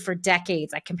For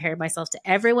decades, I compared myself to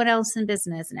everyone else in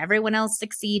business and everyone else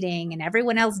succeeding and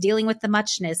everyone else dealing with the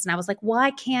muchness. And I was like,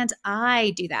 why can't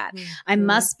I do that? I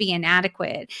must be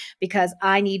inadequate because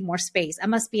I need more space. I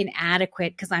must be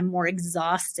inadequate because I'm more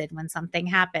exhausted when something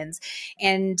happens.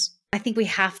 And I think we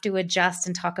have to adjust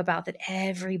and talk about that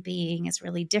every being is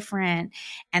really different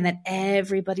and that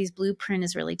everybody's blueprint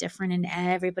is really different and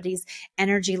everybody's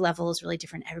energy level is really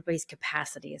different. Everybody's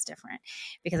capacity is different,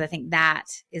 because I think that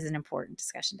is an important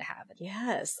discussion to have.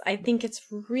 Yes, I think it's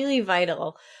really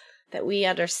vital that we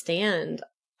understand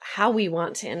how we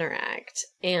want to interact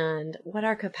and what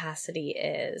our capacity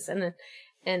is. And,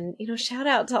 you know, shout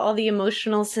out to all the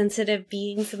emotional, sensitive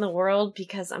beings in the world,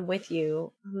 because I'm with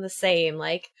you. I'm the same.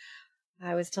 Like,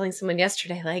 I was telling someone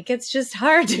yesterday, like, it's just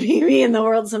hard to be me in the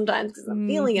world sometimes because I'm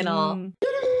feeling it all.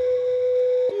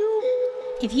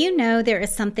 If you know there is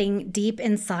something deep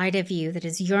inside of you that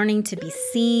is yearning to be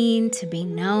seen, to be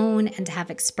known, and to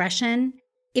have expression,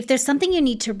 if there's something you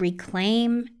need to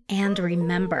reclaim and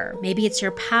remember, maybe it's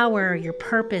your power, your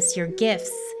purpose, your gifts,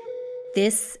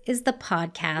 this is the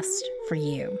podcast for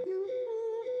you.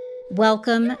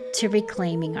 Welcome to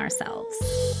Reclaiming Ourselves.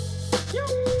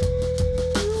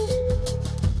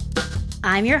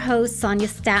 I'm your host, Sonia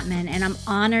Statman, and I'm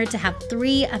honored to have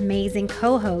three amazing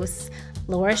co-hosts,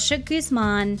 Laura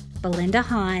Shook-Guzman, Belinda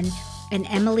Hahn, and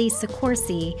Emily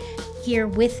Sicorsi, here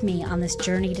with me on this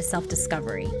journey to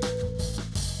self-discovery.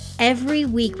 Every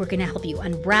week, we're going to help you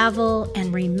unravel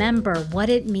and remember what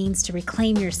it means to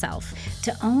reclaim yourself,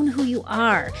 to own who you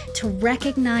are, to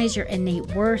recognize your innate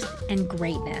worth and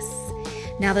greatness.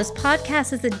 Now, this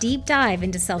podcast is a deep dive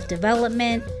into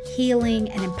self-development, healing,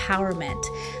 and empowerment.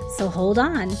 So hold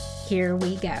on, here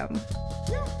we go.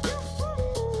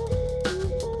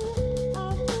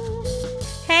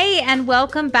 Hey, and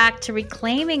welcome back to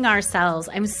Reclaiming Ourselves.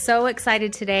 I'm so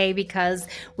excited today because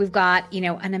we've got,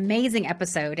 an amazing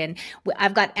episode, and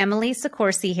I've got Emily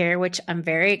Sicorsi here, which I'm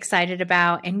very excited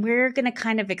about. And we're going to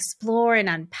kind of explore and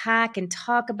unpack and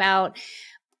talk about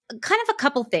kind of a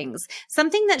couple things,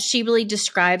 something that she really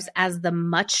describes as the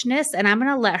muchness, and I'm going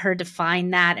to let her define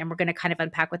that, and we're going to kind of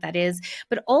unpack what that is,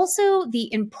 but also the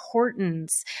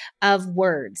importance of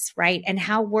words, right? And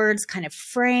how words kind of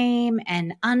frame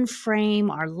and unframe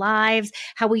our lives,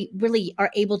 how we really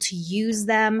are able to use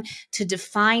them to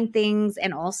define things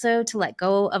and also to let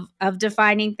go of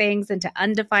defining things and to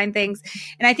undefine things.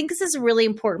 And I think this is a really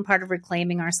important part of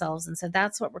reclaiming ourselves. And so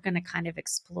that's what we're going to kind of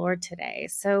explore today.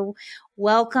 So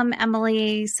welcome,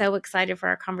 Emily. So excited for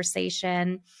our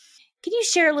conversation. Can you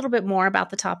share a little bit more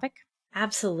about the topic?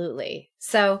 Absolutely.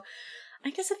 So I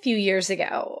guess a few years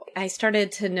ago, I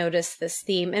started to notice this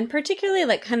theme, and particularly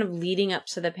like kind of leading up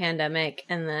to the pandemic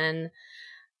and then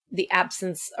the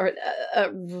absence or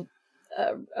a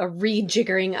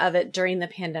rejiggering of it during the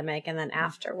pandemic. And then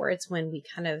afterwards, when we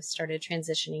kind of started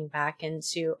transitioning back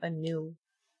into a new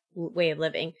way of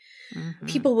living.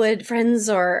 Mm-hmm. Friends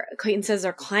or acquaintances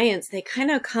or clients, they kind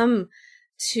of come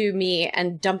to me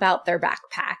and dump out their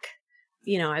backpack.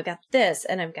 I've got this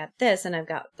and I've got this and I've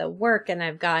got the work and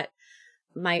I've got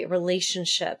my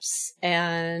relationships.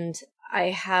 And I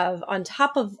have, on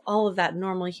top of all of that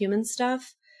normal human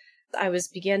stuff, I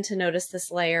began to notice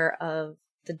this layer of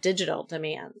the digital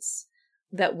demands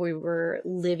that we were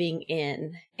living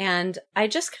in. And I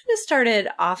just kind of started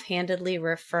offhandedly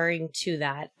referring to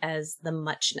that as the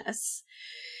muchness,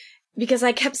 because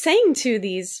I kept saying to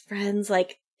these friends,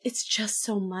 like, it's just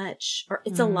so much, or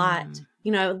it's a lot.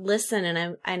 I would listen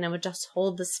and I would just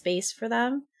hold the space for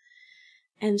them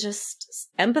and just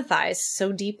empathize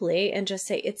so deeply and just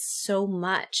say, it's so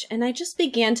much. And I just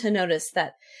began to notice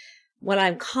that what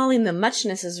I'm calling the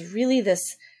muchness is really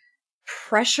this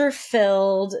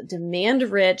pressure-filled,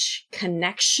 demand-rich,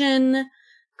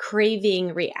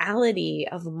 connection-craving reality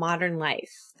of modern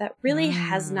life that really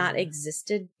has not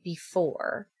existed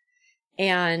before.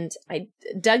 And I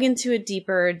dug into it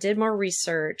deeper, did more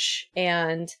research,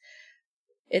 and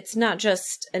it's not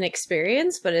just an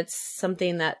experience, but it's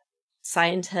something that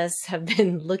scientists have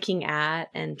been looking at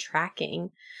and tracking.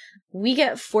 We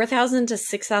get 4,000 to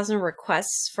 6,000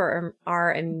 requests for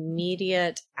our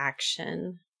immediate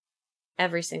action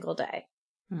every single day.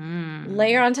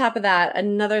 Layer on top of that,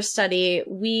 another study,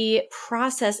 we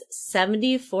process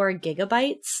 74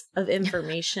 gigabytes of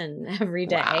information every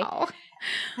day. Wow.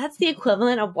 That's the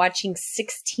equivalent of watching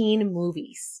 16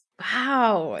 movies.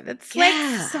 Wow. That's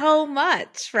like so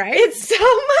much, right? It's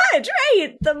so much,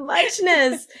 right? The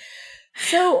muchness.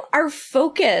 So our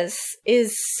focus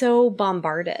is so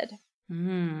bombarded.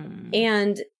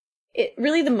 And it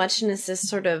really, the muchness is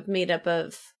sort of made up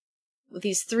of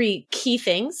these three key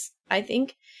things, I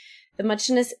think. The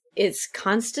muchness is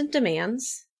constant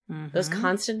demands. those Mm-hmm.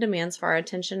 constant demands for our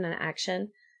attention and action,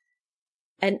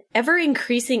 an ever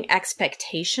increasing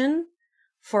expectation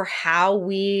for how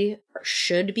we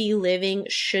should be living,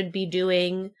 should be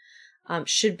doing,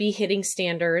 should be hitting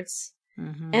standards,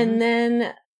 Mm-hmm. and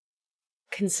then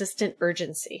consistent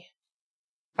urgency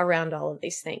around all of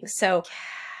these things. So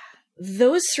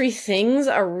those three things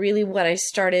are really what I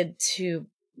started to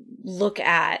look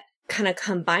at, kind of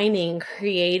combining,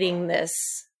 creating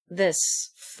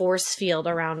this force field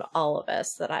around all of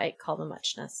us that I call the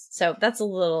muchness. So that's a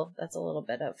little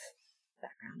bit of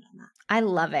background on that. I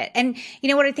love it. And you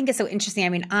know what I think is so interesting? I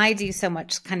mean, I do so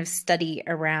much kind of study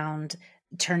around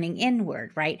turning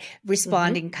inward, right?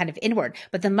 Responding kind of inward.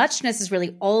 But the muchness is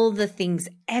really all the things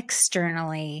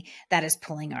externally that is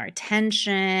pulling our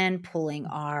attention, pulling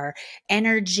our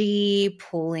energy,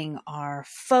 pulling our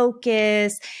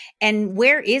focus. And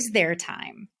where is there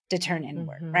time to turn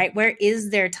inward, right? Where is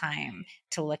there time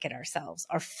to look at ourselves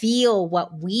or feel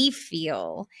what we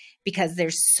feel? Because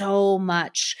there's so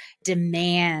much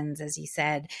demands, as you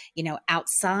said, you know,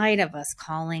 outside of us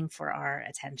calling for our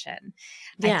attention.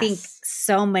 Yes. I think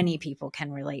so many people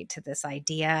can relate to this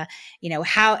idea, you know,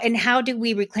 how do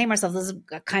we reclaim ourselves? This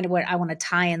is kind of what I want to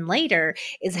tie in later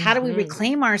is how do we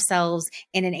reclaim ourselves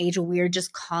in an age where we're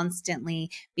just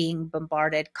constantly being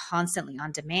bombarded, constantly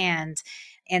on demand.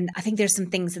 And I think there's some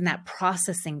things in that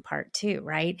processing part too,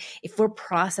 right? If we're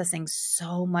processing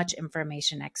so much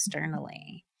information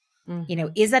externally, you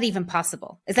know, is that even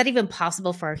possible? Is that even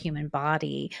possible for our human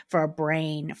body, for our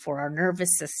brain, for our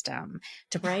nervous system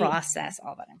to process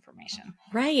all that information?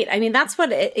 Right. I mean, that's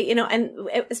what, you know, and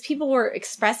as people were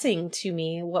expressing to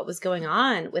me what was going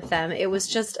on with them, it was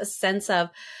just a sense of,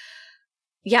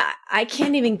 yeah, I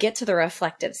can't even get to the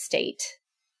reflective state.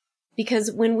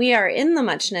 Because when we are in the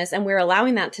muchness and we're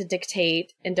allowing that to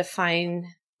dictate and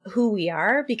define who we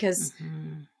are, because,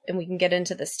 and we can get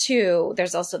into this too,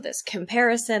 there's also this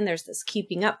comparison, there's this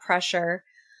keeping up pressure.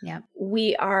 Yeah.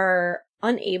 We are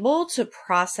unable to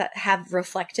process, have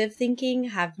reflective thinking,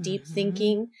 have deep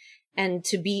thinking, and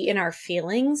to be in our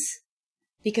feelings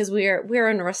because we're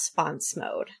in response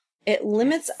mode. It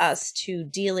limits us to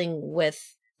dealing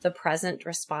with the present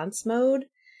response mode.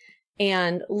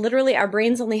 And literally our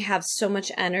brains only have so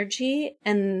much energy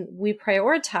and we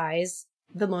prioritize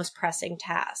the most pressing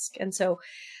task. And so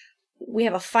we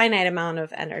have a finite amount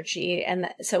of energy. And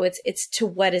so it's to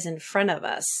what is in front of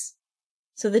us.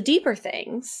 So the deeper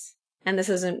things, and this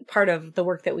isn't part of the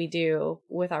work that we do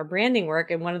with our branding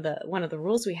work. And one of the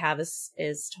rules we have is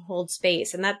to hold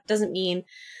space. And that doesn't mean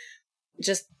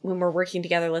just when we're working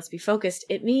together, let's be focused.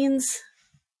 It means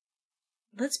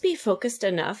let's be focused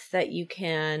enough that you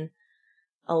can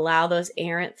allow those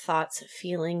errant thoughts,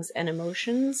 feelings, and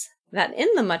emotions that in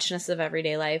the muchness of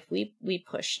everyday life, we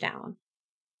push down.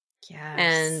 Yes.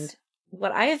 And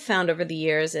what I have found over the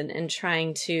years in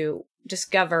trying to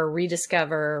discover,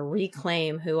 rediscover,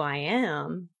 reclaim who I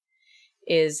am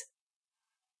is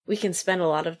we can spend a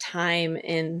lot of time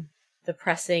in the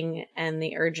pressing and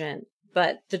the urgent,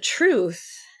 but the truth,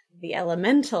 the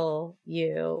elemental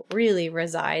you really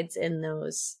resides in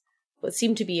those what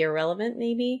seem to be irrelevant,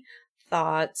 maybe,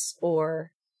 thoughts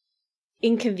or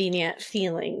inconvenient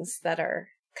feelings that are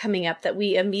coming up that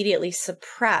we immediately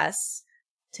suppress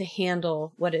to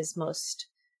handle what is most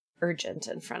urgent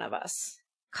in front of us.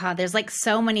 God, there's like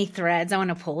so many threads I want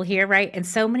to pull here, right? And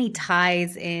so many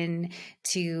ties in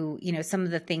to, you know, some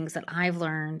of the things that I've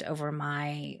learned over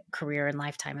my career and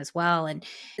lifetime as well. And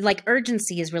like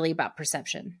urgency is really about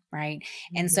perception, right?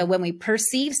 And so when we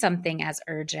perceive something as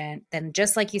urgent, then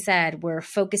just like you said, we're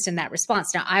focused in that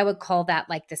response. Now, I would call that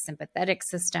like the sympathetic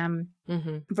system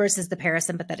versus the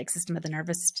parasympathetic system of the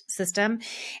nervous system,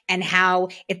 and how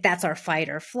if that's our fight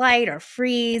or flight or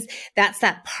freeze, that's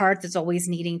that part that's always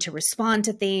needing to respond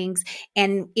to things.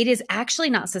 And it is actually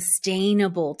not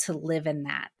sustainable to live in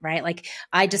that, right? Like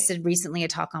I just did recently a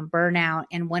talk on burnout.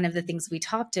 And one of the things we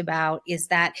talked about is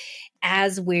that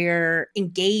as we're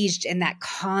engaged in that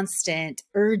constant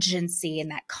urgency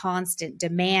and that constant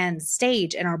demand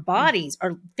stage, and our bodies,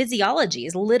 our physiology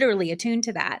is literally attuned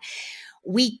to that,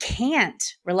 we can't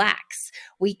relax.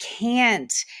 We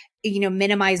can't, you know,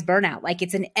 minimize burnout. Like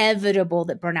it's inevitable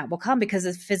that burnout will come because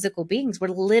as physical beings, we're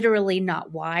literally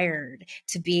not wired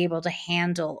to be able to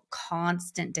handle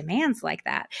constant demands like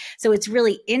that. So it's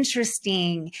really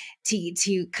interesting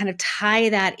to kind of tie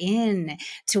that in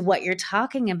to what you're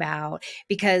talking about,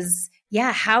 because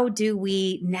yeah, how do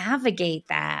we navigate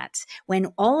that that, when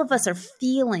all of us are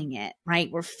feeling it, right?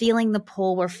 We're feeling the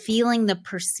pull, we're feeling the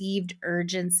perceived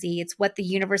urgency. It's what the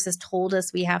universe has told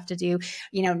us we have to do,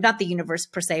 not the universe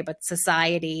per se, but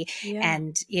society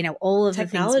and, all of the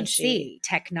things we see,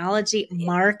 technology,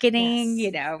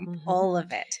 marketing, all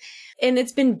of it. And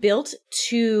it's been built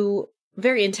to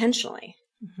very intentionally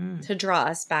to draw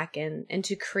us back in and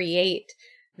to create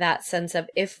that sense of,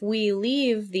 if we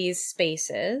leave these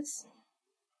spaces,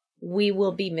 we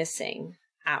will be missing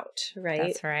out, right?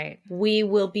 That's right. We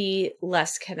will be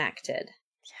less connected.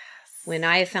 Yes. When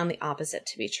I have found the opposite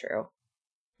to be true,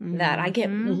 that I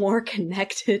get more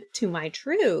connected to my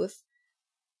truth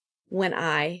when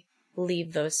I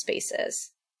leave those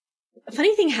spaces. A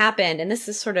funny thing happened, and this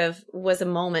is sort of was a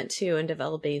moment too in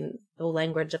developing the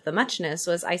language of the muchness,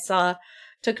 was I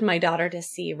took my daughter to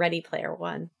see Ready Player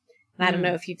One. And I don't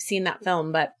know if you've seen that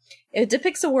film, but it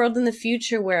depicts a world in the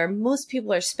future where most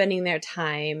people are spending their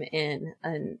time in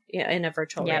a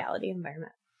virtual reality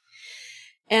environment.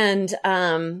 And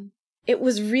it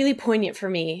was really poignant for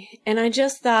me. And I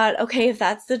just thought, okay, if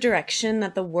that's the direction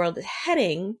that the world is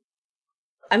heading,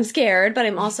 I'm scared, but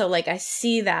I'm also like, I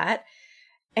see that.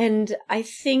 And I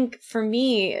think for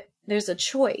me, there's a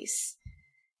choice,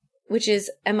 which is,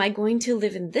 am I going to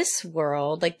live in this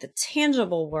world, like the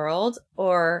tangible world?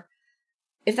 Or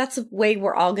if that's the way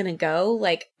we're all going to go,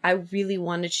 like, I really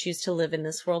want to choose to live in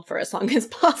this world for as long as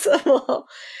possible.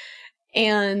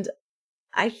 And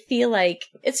I feel like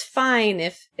it's fine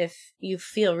if you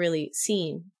feel really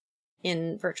seen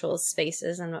in virtual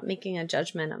spaces. I'm not making a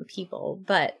judgment on people,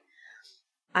 but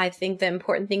I think the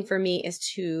important thing for me is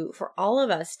for all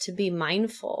of us to be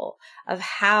mindful of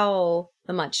how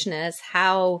the muchness,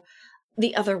 how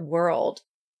the other world,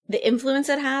 the influence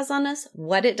it has on us,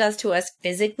 what it does to us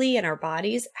physically in our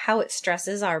bodies, how it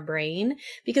stresses our brain,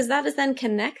 because that is then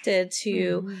connected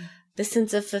to the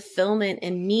sense of fulfillment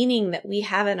and meaning that we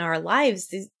have in our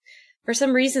lives. For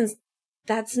some reasons,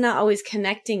 that's not always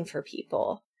connecting for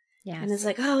people. Yes. And it's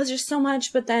like, oh, there's so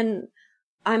much, but then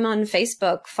I'm on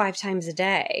Facebook 5 times a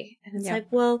day. And it's like,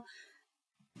 well,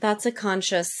 that's a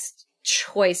conscious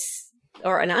choice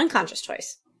or an unconscious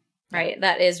choice, right?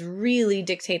 That is really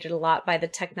dictated a lot by the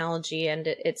technology, and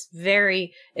it's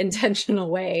very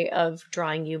intentional way of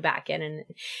drawing you back in.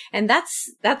 And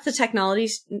that's the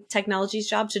technology's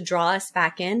job, to draw us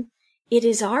back in. It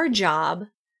is our job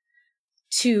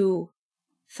to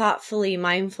thoughtfully,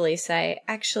 mindfully say,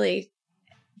 actually,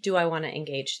 do I want to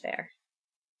engage there?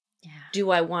 Yeah. Do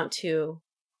I want to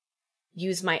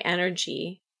use my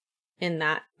energy in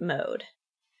that mode?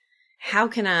 How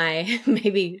can I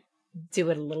maybe do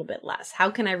it a little bit less?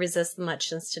 How can I resist the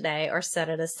muchness today, or set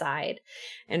it aside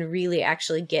and really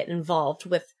actually get involved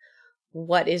with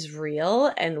what is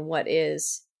real and what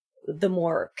is the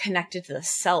more connected to the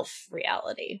self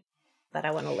reality that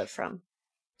I want to live from?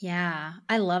 Yeah,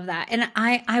 I love that. And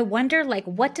I wonder, like,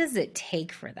 what does it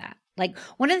take for that? Like,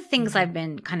 one of the things I've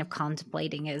been kind of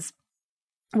contemplating is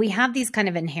we have these kind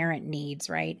of inherent needs,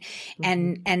 right?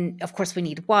 And of course we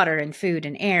need water and food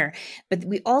and air, but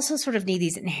we also sort of need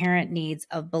these inherent needs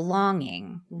of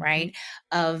belonging, right?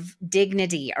 Of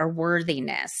dignity or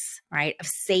worthiness, right? Of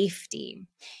safety.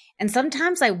 And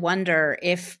sometimes I wonder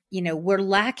if, we're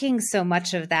lacking so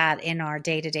much of that in our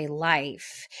day-to-day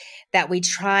life that we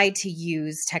try to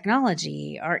use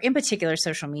technology, or in particular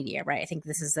social media, right? I think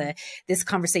this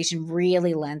conversation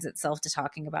really lends itself to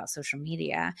talking about social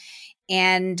media.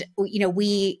 And,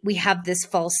 we have this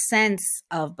false sense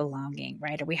of belonging,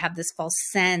 right? Or we have this false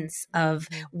sense of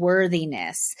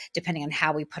worthiness, depending on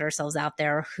how we put ourselves out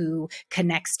there, or who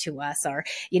connects to us, or,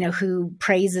 who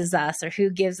praises us, or who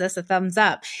gives us a thumbs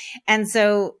up. And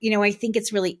so, I think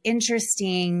it's really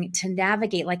interesting to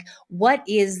navigate, like, what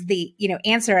is the,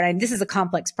 answer? And this is a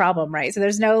complex problem, right? So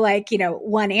there's no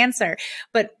one answer,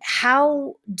 but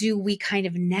how do we kind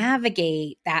of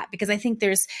navigate that? Because I think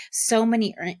there's so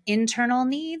many internal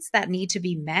needs that need to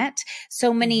be met,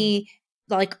 so many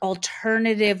like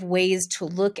alternative ways to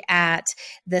look at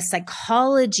the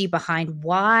psychology behind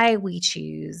why we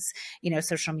choose,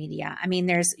 social media. I mean,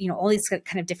 there's, all these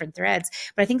kind of different threads,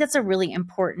 but I think that's a really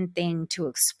important thing to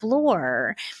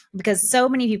explore, because so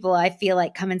many people, I feel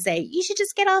like, come and say, you should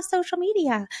just get off social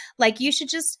media. Like, you should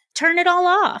just turn it all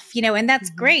off, and that's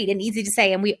great and easy to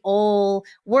say. And we all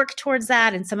work towards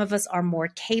that. And some of us are more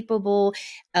capable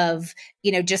of,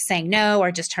 just saying no,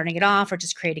 or just turning it off, or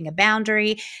just creating a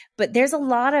boundary. But there's a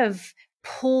lot of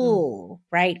pull,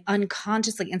 right?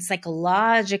 Unconsciously and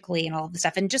psychologically and all of the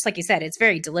stuff. And just like you said, it's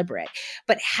very deliberate.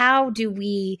 But how do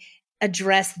we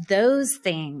address those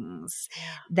things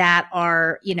that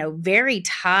are, very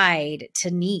tied to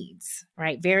needs,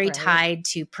 right? Very tied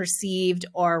to perceived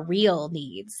or real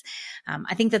needs.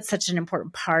 I think that's such an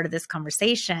important part of this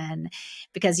conversation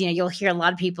because, you'll hear a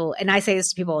lot of people, and I say this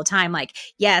to people all the time, like,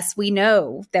 yes, we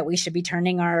know that we should be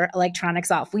turning our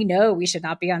electronics off. We know we should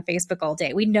not be on Facebook all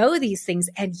day. We know these things,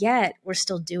 and yet we're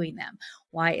still doing them.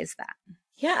 Why is that?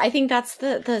 Yeah, I think that's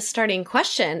the starting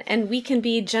question. And we can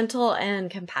be gentle and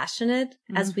compassionate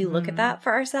as we look at that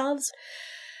for ourselves.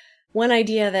 One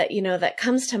idea that, that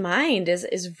comes to mind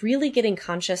is really getting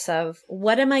conscious of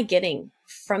what am I getting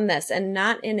from this, and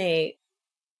not in a,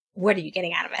 what are you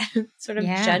getting out of it? sort of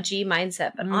judgy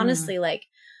mindset, but honestly, like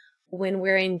when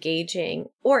we're engaging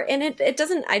and it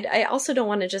doesn't, I also don't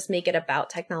want to just make it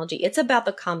about technology. It's about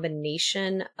the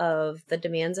combination of the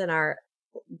demands in our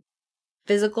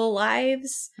physical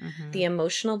lives, the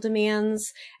emotional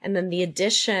demands, and then the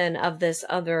addition of this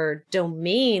other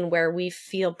domain where we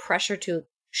feel pressure to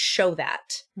show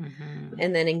that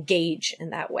and then engage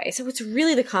in that way. So it's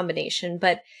really the combination.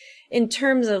 But in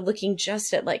terms of looking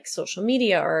just at like social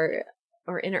media or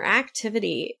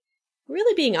interactivity,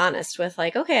 really being honest with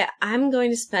like, okay, I'm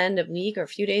going to spend a week or a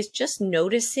few days just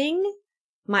noticing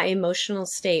my emotional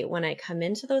state when I come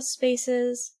into those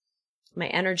spaces. My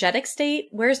energetic state,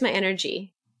 where's my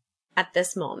energy at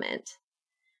this moment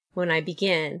when I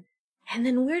begin? And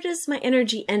then where does my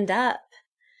energy end up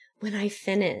when I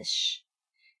finish?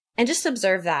 And just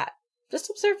observe that. Just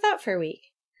observe that for a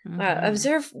week.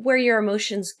 Observe where your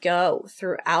emotions go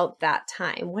throughout that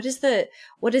time. What is the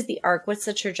arc? What's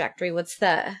the trajectory? What's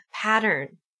the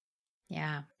pattern?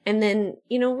 Yeah. And then,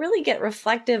 really get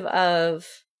reflective of,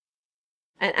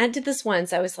 and I did this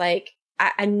once. I was like,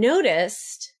 I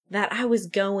noticed that I was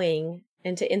going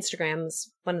into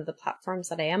Instagram's one of the platforms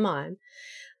that I am on.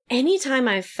 Anytime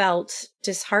I felt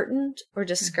disheartened or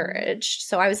discouraged.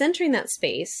 So I was entering that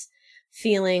space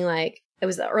feeling like it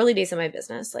was the early days of my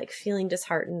business, like feeling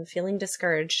disheartened, feeling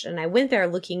discouraged. And I went there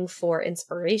looking for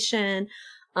inspiration,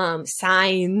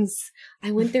 signs.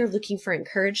 I went there looking for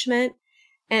encouragement.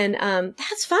 And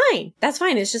that's fine. That's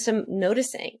fine. It's just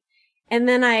noticing. And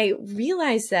then I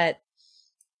realized that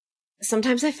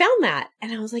sometimes I found that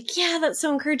and I was like, yeah, that's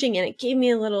so encouraging. And it gave me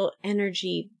a little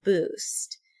energy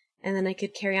boost and then I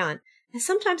could carry on. And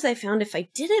sometimes I found if I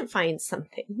didn't find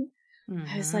something,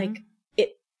 I was like,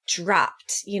 it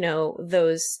dropped,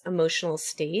 those emotional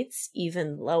states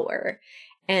even lower.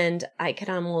 And I could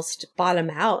almost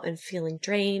bottom out and feeling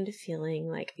drained, feeling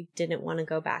like I didn't want to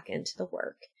go back into the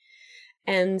work.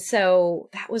 And so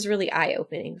that was really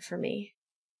eye-opening for me.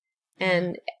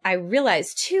 And I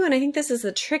realized too, and I think this is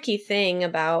the tricky thing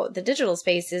about the digital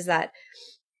space, is that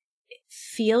it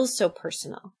feels so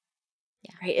personal,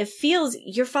 right? It feels,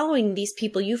 you're following these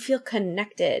people, you feel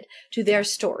connected to their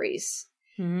stories.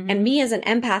 And me as an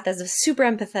empath, as a super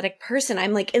empathetic person,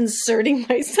 I'm like inserting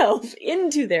myself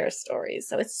into their stories.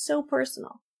 So it's so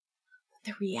personal.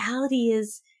 The reality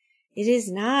is, it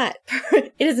is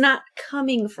not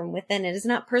coming from within. It is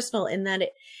not personal in that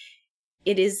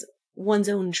it is one's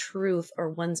own truth or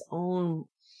one's own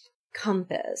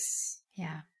compass.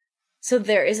 Yeah. So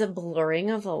there is a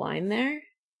blurring of the line there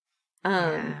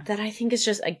that I think is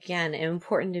just, again,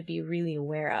 important to be really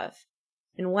aware of.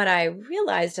 And what I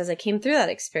realized as I came through that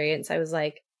experience, I was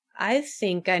like, I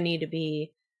think I need to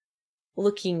be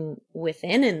looking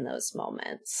within in those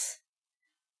moments,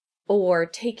 or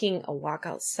taking a walk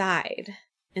outside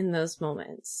in those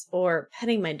moments, or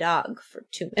petting my dog for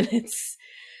 2 minutes.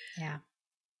 Yeah.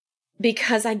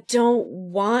 Because I don't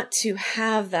want to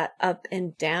have that up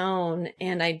and down,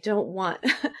 and I don't want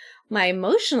my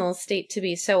emotional state to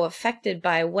be so affected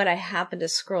by what I happen to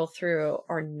scroll through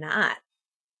or not.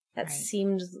 That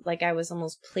seemed like I was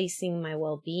almost placing my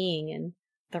well-being in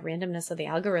the randomness of the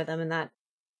algorithm, and that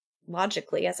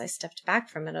logically, as I stepped back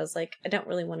from it, I was like, I don't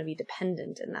really want to be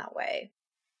dependent in that way.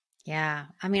 Yeah.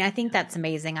 I mean, I think that's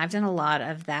amazing. I've done a lot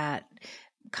of that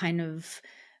kind of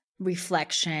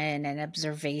reflection and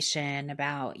observation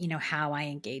about, how I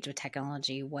engage with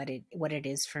technology, what it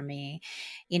is for me,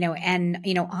 and,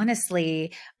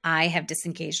 honestly, I have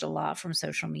disengaged a lot from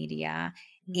social media.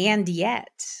 And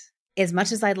yet, as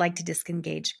much as I'd like to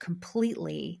disengage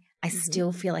completely, I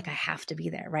still feel like I have to be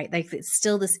there, right? Like it's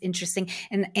still this interesting,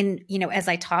 and as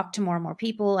I talk to more and more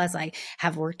people, as I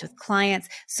have worked with clients,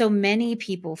 so many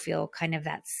people feel kind of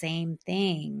that same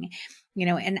thing,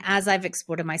 and as I've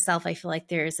explored it myself, I feel like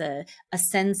there's a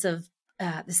sense of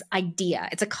this idea.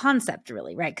 It's a concept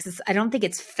really, right? Because I don't think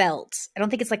it's felt. I don't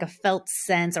think it's like a felt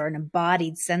sense or an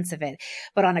embodied sense of it.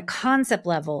 But on a concept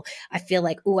level, I feel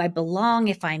like, oh, I belong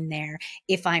if I'm there.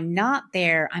 If I'm not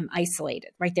there, I'm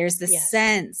isolated, right? There's this Yes.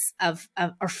 sense of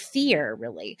or fear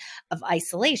really of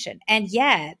isolation. And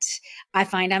yet I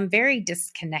find I'm very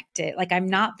disconnected. Like I'm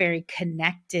not very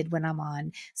connected when I'm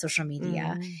on social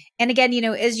media. And again,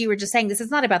 as you were just saying, this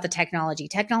is not about the technology.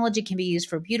 Technology can be used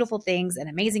for beautiful things and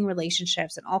amazing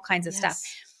relationships and all kinds of stuff.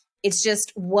 It's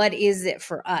just, what is it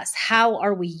for us? How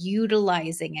are we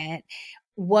utilizing it?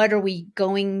 What are we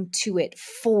going to it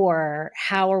for?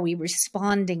 How are we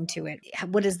responding to it?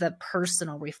 What is the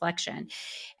personal reflection?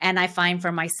 And I find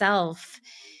for myself,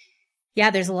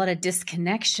 there's a lot of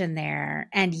disconnection there.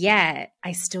 And yet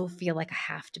I still feel like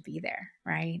I have to be there.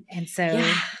 Right. And so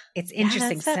it's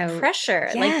interesting. That's that pressure.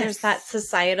 Like there's that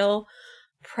societal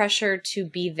pressure to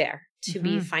be there, to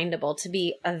be findable, to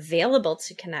be available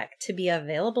to connect, to be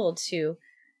available to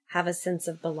have a sense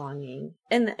of belonging.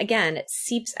 And again, it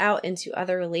seeps out into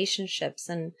other relationships.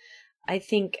 And I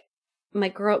think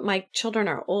my children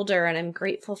are older, and I'm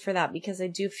grateful for that, because I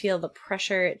do feel the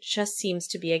pressure, it just seems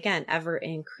to be, again, ever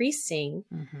increasing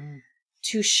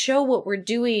to show what we're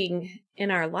doing in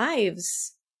our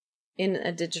lives in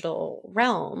a digital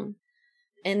realm.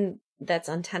 And that's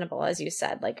untenable, as you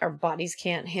said, like our bodies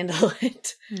can't handle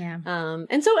it.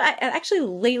 And so I actually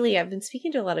lately I've been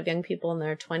speaking to a lot of young people in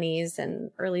their 20s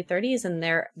and early 30s, and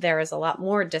there is a lot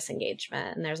more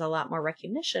disengagement, and there's a lot more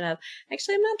recognition of,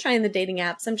 actually, I'm not trying the dating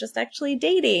apps. I'm just actually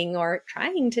dating or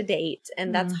trying to date.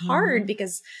 And that's hard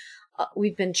because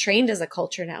we've been trained as a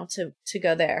culture now to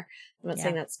go there. I'm not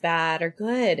saying that's bad or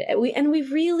good. And we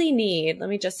really need, let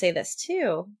me just say this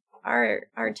too.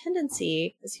 Our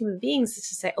tendency as human beings is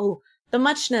to say, oh, the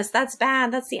muchness, that's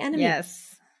bad. That's the enemy.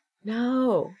 Yes.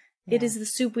 No, it is the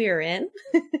soup we are in.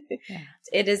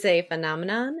 It is a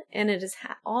phenomenon, and it is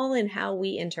all in how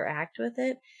we interact with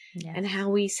it and how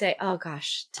we say, oh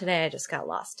gosh, today I just got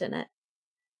lost in it.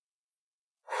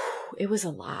 It was a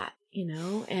lot,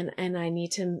 and I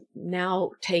need to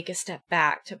now take a step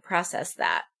back to process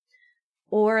that.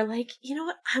 Or like, you know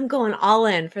what, I'm going all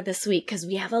in for this week because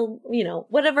we have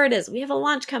whatever it is, we have a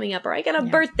launch coming up, or I got a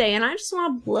birthday and I just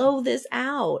want to blow this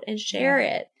out and share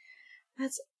it.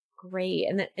 That's great.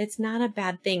 And it's not a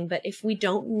bad thing. But if we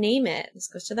don't name it, this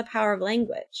goes to the power of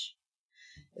language.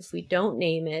 If we don't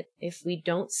name it, if we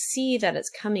don't see that it's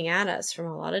coming at us from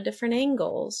a lot of different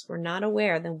angles, we're not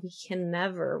aware, then we can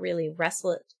never really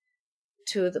wrestle it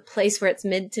to the place where it's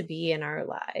meant to be in our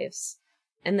lives.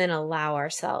 And then allow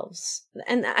ourselves.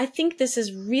 And I think this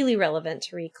is really relevant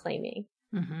to reclaiming.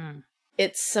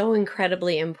 It's so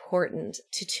incredibly important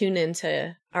to tune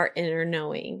into our inner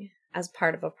knowing as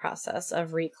part of a process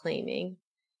of reclaiming.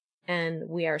 And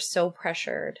we are so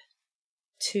pressured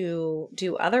to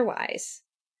do otherwise.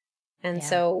 And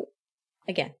so,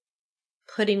 again,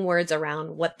 putting words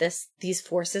around what these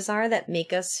forces are that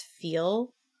make us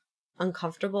feel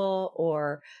uncomfortable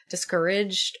or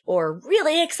discouraged or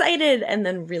really excited and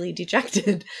then really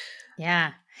dejected.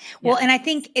 Well, and I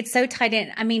think it's so tied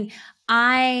in. I mean,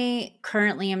 I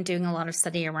currently am doing a lot of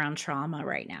study around trauma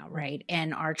right now, right?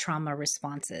 And our trauma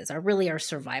responses are really our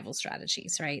survival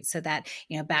strategies, right? So that,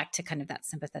 back to kind of that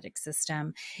sympathetic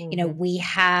system, we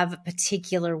have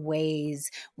particular ways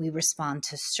we respond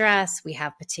to stress. We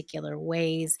have particular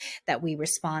ways that we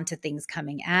respond to things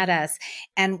coming at us.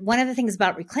 And one of the things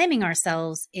about reclaiming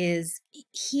ourselves is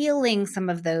healing some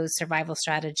of those survival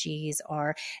strategies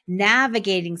or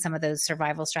navigating some of those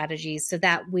survival strategies so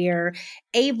that we're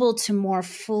able to more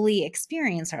fully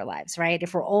experience our lives, right?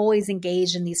 If we're always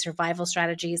engaged in these survival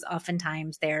strategies,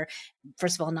 oftentimes they're,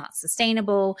 first of all, not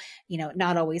sustainable,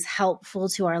 not always helpful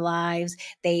to our lives.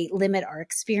 They limit our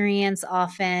experience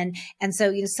often. And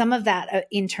so, some of that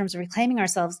in terms of reclaiming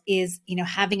ourselves is,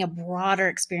 having a broader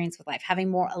experience with life,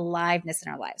 having more aliveness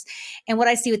in our lives. And what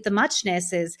I see with the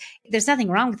muchness is there's nothing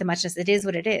wrong with the muchness. It is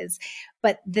what it is.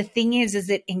 But the thing is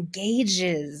it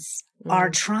engages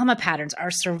our trauma patterns, our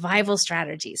survival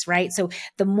strategies, right? So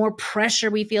the more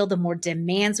pressure we feel, the more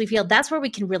demands we feel, that's where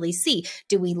we can really see,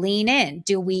 do we lean in?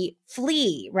 Do we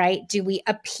flee, right? Do we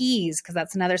appease? Because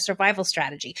that's another survival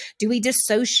strategy. Do we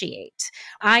dissociate?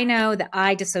 I know that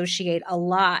I dissociate a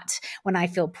lot when I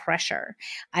feel pressure.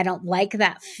 I don't like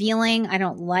that feeling. I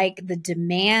don't like the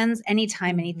demands.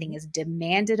 Anytime anything is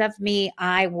demanded of me,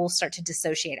 I will start to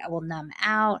dissociate. I will numb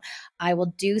out. I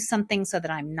will do something so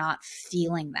that I'm not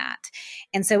feeling that.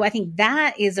 And so I think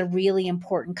that is a really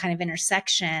important kind of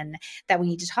intersection that we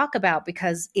need to talk about,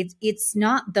 because it's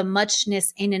not the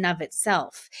muchness in and of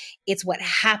itself. It's what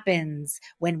happens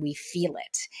when we feel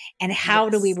it and how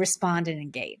do we respond and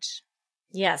engage.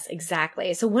 Yes,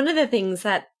 exactly. So one of the things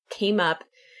that came up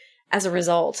as a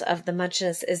result of the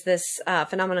muchness is this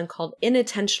phenomenon called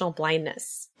inattentional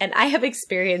blindness. And I have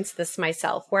experienced this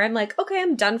myself where I'm like, okay,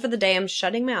 I'm done for the day. I'm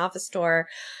shutting my office door.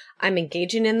 I'm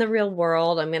engaging in the real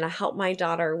world. I'm going to help my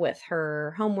daughter with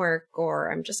her homework,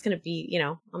 or I'm just going to be,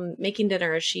 I'm making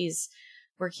dinner as she's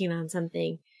working on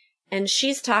something. And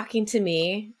she's talking to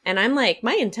me and I'm like,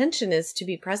 my intention is to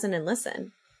be present and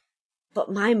listen.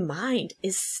 But my mind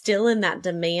is still in that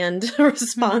demand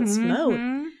response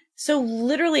mode. So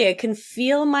literally I can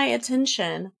feel my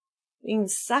attention being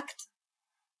sucked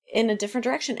in a different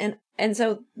direction. And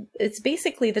so it's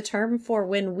basically the term for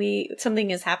when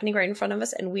something is happening right in front of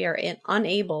us and we are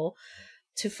unable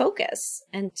to focus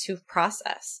and to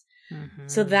process.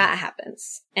 So that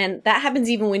happens. And that happens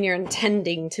even when you're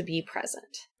intending to be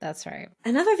present. That's right.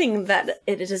 Another thing that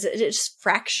it just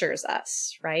fractures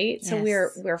us, right? Yes. So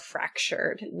we're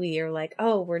fractured. We are like,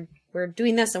 oh, we're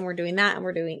doing this and we're doing that and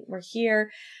we're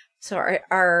here. So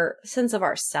our sense of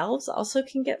ourselves also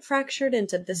can get fractured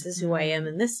into this is who I am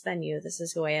in this venue. This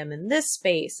is who I am in this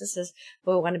space. This is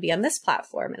who I want to be on this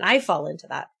platform. And I fall into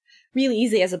that really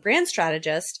easily as a brand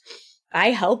strategist.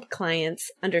 I help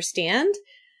clients understand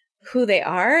who they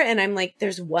are. And I'm like,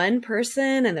 there's one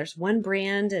person and there's one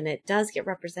brand and it does get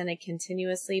represented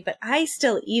continuously, but I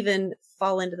still even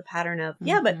fall into the pattern of,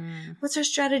 but what's our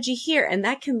strategy here? And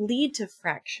that can lead to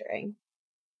fracturing.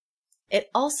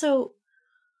 It also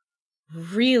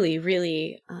really,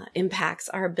 really impacts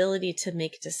our ability to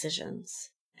make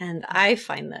decisions. And I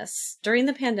find this during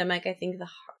the pandemic, I think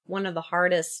one of the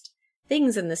hardest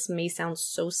things, and this may sound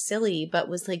so silly, but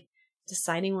was like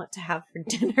deciding what to have for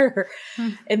dinner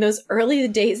in those early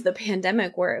days of the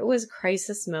pandemic where it was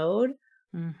crisis mode.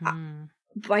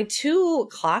 By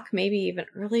 2:00, maybe even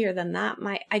earlier than that,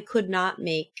 I could not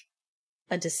make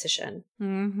a decision.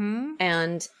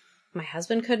 And my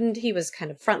husband couldn't. He was kind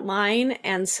of frontline.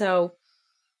 And so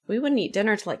we wouldn't eat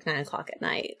dinner till like 9:00 at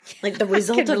night. Like the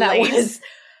result of that was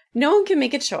no one can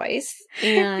make a choice.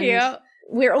 And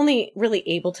we're only really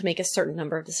able to make a certain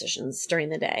number of decisions during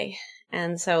the day.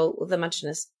 And so the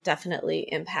muchness definitely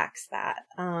impacts that.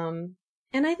 And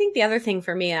I think the other thing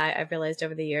for me, I've realized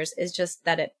over the years is just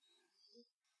that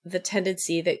the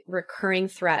tendency, the recurring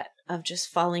threat of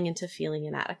just falling into feeling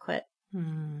inadequate.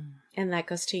 And that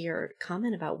goes to your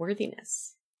comment about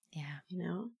worthiness. Yeah.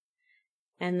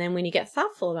 And then when you get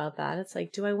thoughtful about that, it's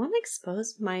like, do I want to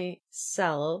expose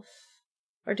myself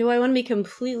or do I want to be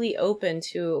completely open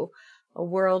to a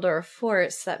world or a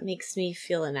force that makes me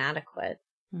feel inadequate?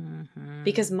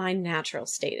 Because my natural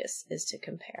status is to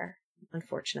compare,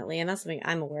 unfortunately. And that's something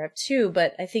I'm aware of too.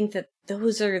 But I think that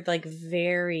those are like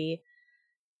very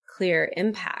clear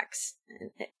impacts.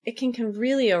 It can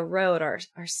really erode our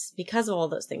because of all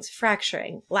those things,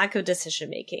 fracturing, lack of decision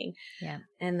making. Yeah.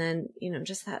 And then,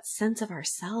 just that sense of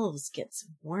ourselves gets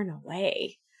worn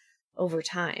away over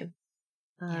time.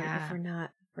 If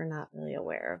we're not really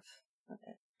aware of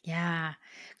it. Yeah.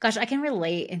 Gosh, I can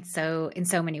relate in so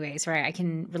many ways, right? I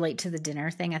can relate to the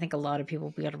dinner thing. I think a lot of people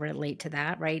will be able to relate to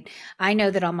that, right? I know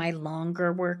that on my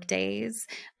longer work days,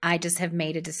 I just have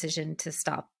made a decision to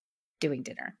stop doing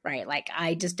dinner, right? Like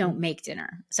I just don't make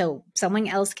dinner. So someone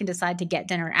else can decide to get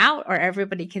dinner out or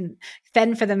everybody can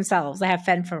fend for themselves. I have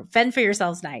fend for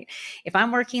yourselves night. If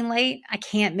I'm working late, I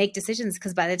can't make decisions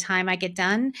because by the time I get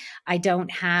done, I don't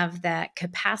have that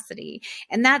capacity.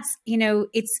 And that's,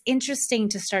 it's interesting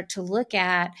to start to look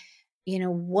at,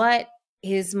 what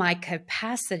is my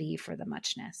capacity for the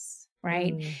muchness?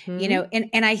 Right.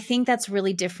 And I think that's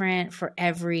really different for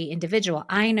every individual.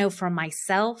 I know for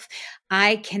myself,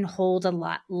 I can hold a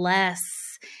lot less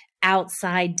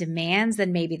outside demands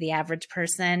than maybe the average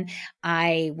person.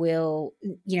 I will,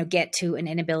 get to an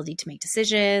inability to make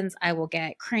decisions. I will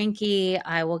get cranky.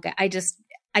 I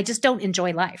just don't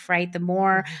enjoy life, right? The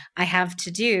more I have to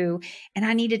do, and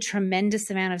I need a tremendous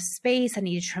amount of space. I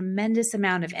need a tremendous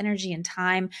amount of energy and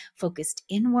time focused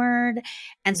inward.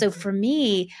 And so for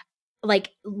me,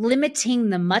 like limiting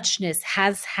the muchness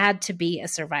has had to be a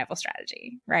survival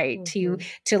strategy, right? To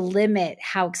limit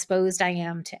how exposed I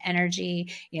am to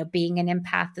energy, being an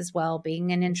empath as well,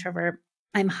 being an introvert.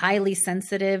 I'm highly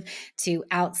sensitive to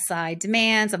outside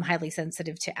demands. I'm highly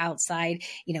sensitive to outside,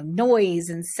 noise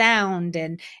and sound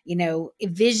and,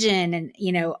 vision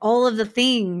and, all of the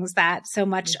things that so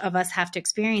much of us have to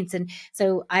experience. And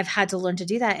so I've had to learn to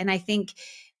do that. And I think,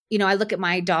 I look at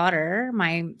my daughter,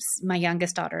 my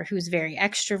youngest daughter, who's very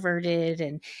extroverted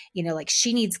and, like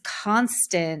she needs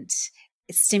constant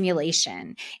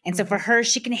stimulation. And so for her,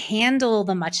 she can handle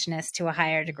the muchness to a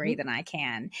higher degree than I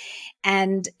can.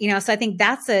 And, so I think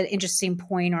that's an interesting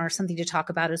point or something to talk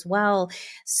about as well.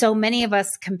 So many of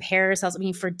us compare ourselves. I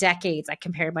mean, for decades, I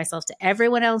compared myself to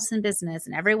everyone else in business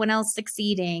and everyone else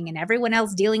succeeding and everyone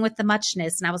else dealing with the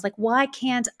muchness. And I was like, why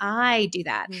can't I do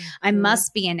that? I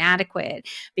must be inadequate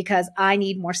because I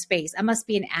need more space. I must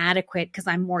be inadequate because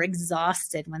I'm more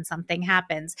exhausted when something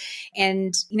happens.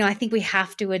 And, I think we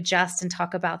have to adjust and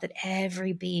talk about that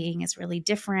every being is really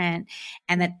different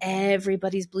and that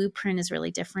everybody's blueprint is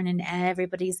really different and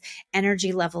everybody's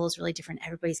energy level is really different.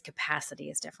 Everybody's capacity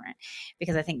is different,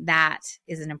 because I think that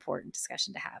is an important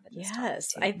discussion to have.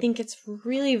 Yes, I think it's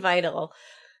really vital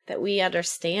that we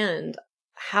understand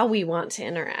how we want to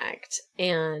interact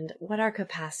and what our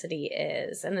capacity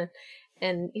is.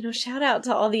 And shout out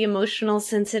to all the emotional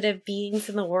sensitive beings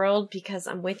in the world, because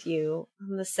I'm with you.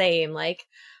 I'm the same. Like,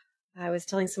 I was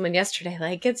telling someone yesterday,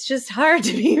 like, it's just hard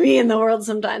to be me in the world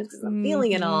sometimes because I'm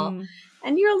feeling it all.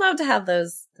 And you're allowed to have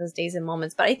those days and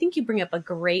moments. But I think you bring up a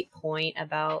great point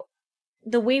about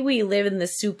the way we live in the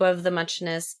soup of the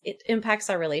muchness. It impacts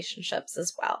our relationships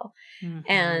as well.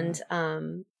 And,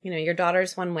 your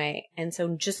daughter's one way. And so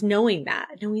just knowing that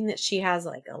she has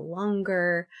like a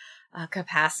longer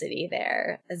capacity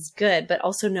there is good, but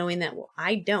also knowing that, well,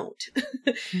 I don't.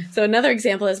 So another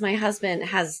example is my husband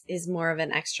is more of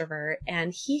an extrovert,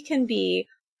 and he can be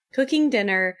cooking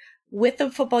dinner with the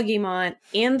football game on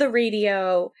and the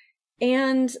radio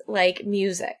and like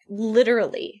music,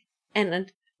 literally. And then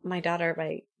my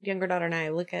younger daughter and I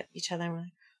look at each other and we're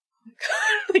like, oh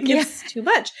my God, like it's too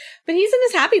much. But he's in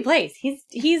his happy place.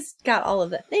 He's got all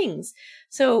of the things.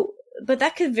 So, but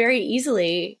that could very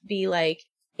easily be like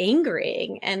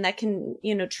angering, and that can,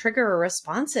 trigger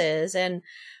responses and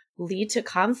lead to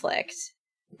conflict.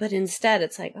 But instead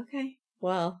it's like, okay,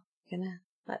 well, I'm gonna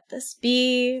let this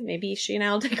be. Maybe she and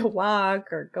I will take a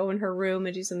walk or go in her room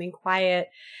and do something quiet,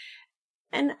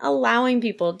 and allowing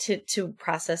people to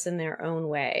process in their own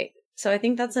way. So I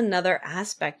think that's another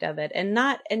aspect of it, and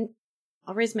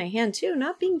I'll raise my hand too,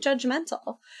 not being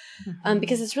judgmental,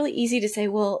 because it's really easy to say,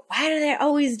 well, why are they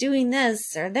always doing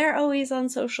this? Or they're always on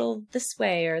social this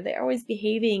way, or they're always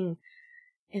behaving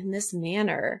in this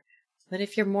manner. But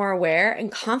if you're more aware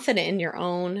and confident in your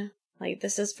own, like,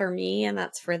 this is for me and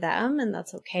that's for them, and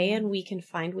that's okay. And we can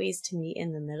find ways to meet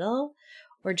in the middle,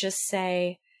 or just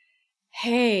say,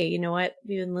 hey, you know what?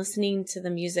 We've been listening to the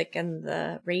music and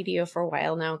the radio for a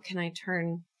while now. Can I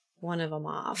turn one of them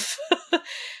off?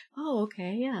 Oh,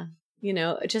 okay. Yeah.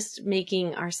 Just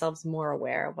making ourselves more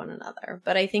aware of one another.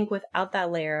 But I think without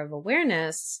that layer of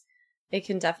awareness, it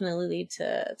can definitely lead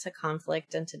to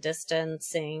conflict and to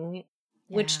distancing,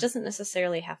 which doesn't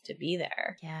necessarily have to be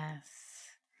there. Yes.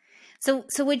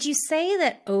 So would you say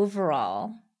that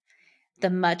overall the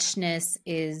muchness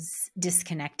is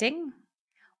disconnecting,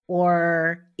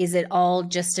 or is it all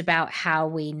just about how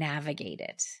we navigate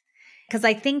it? Because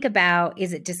I think about,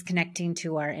 is it disconnecting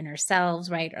to our inner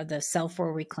selves, right? Or the self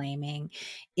we're reclaiming?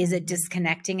 Is it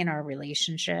disconnecting in our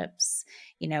relationships?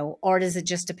 Or does it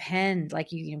just depend, like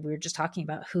we were just talking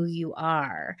about, who you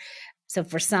are? So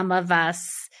for some of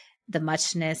us, the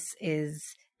muchness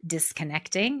is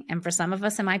disconnecting, and for some of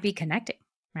us, it might be connecting,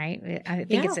 right? I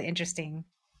think it's an interesting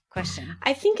question.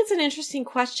 I think it's an interesting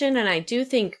question, and I do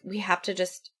think we have to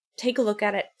just take a look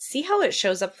at it, see how it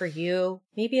shows up for you.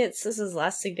 Maybe this is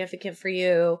less significant for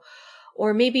you.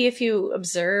 Or maybe if you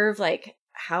observe, like,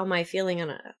 how am I feeling on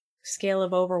a scale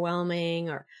of overwhelming,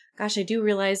 or gosh, I do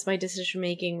realize my decision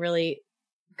making really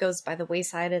goes by the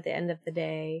wayside at the end of the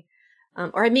day.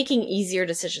 Or I'm making easier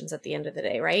decisions at the end of the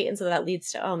day, right? And so that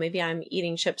leads to, maybe I'm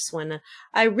eating chips when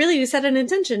I really set an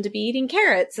intention to be eating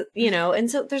carrots, and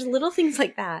so there's little things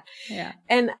like that. Yeah.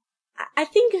 And I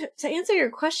think, to answer your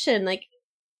question, like,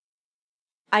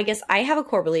 I guess I have a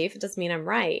core belief, it doesn't mean I'm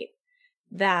right,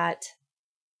 that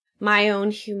my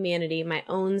own humanity, my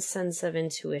own sense of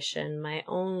intuition, my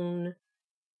own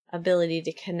ability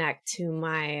to connect to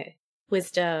my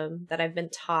wisdom that I've been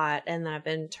taught and that I've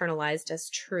internalized as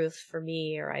truth for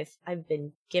me, or I've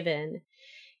been given,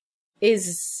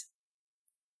 is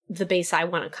the base I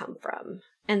want to come from.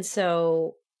 And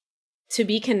so to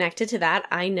be connected to that,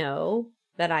 I know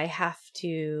that I have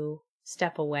to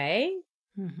step away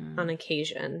on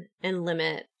occasion and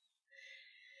limit.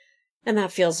 And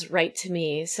that feels right to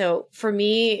me. So for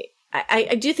me,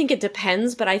 I do think it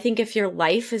depends, but I think if your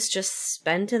life is just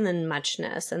spent in the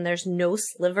muchness and there's no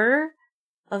sliver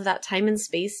of that time and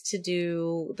space to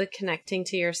do the connecting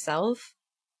to yourself,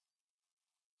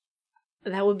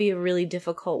 that would be a really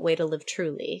difficult way to live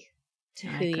truly to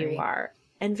who you are.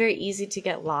 and very easy to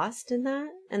get lost in that.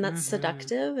 And that's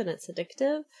seductive and it's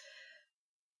addictive.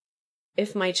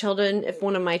 If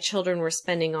one of my children were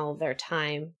spending all of their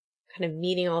time kind of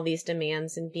meeting all these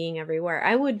demands and being everywhere,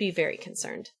 I would be very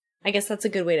concerned. I guess that's a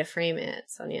good way to frame it,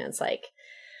 Sonia. It's like,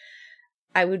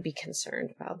 I would be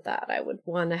concerned about that. I would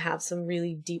want to have some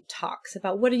really deep talks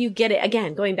about what are you getting?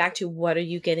 Again, going back to what are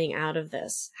you getting out of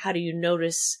this? How do you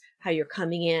notice how you're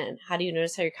coming in? How do you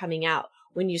notice how you're coming out?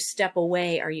 When you step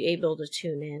away, are you able to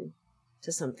tune in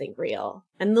to something real?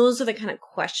 And those are the kind of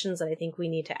questions that I think we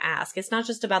need to ask. It's not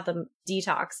just about the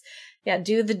detox. Yeah,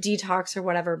 do the detox or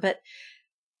whatever, but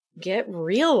get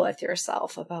real with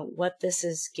yourself about what this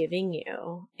is giving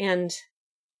you. And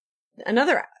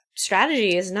another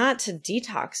strategy is not to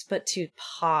detox, but to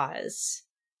pause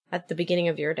at the beginning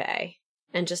of your day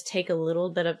and just take a little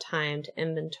bit of time to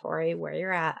inventory where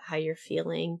you're at, how you're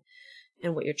feeling,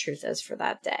 and what your truth is for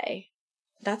that day.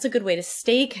 That's a good way to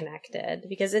stay connected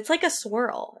because it's like a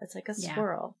swirl. It's like a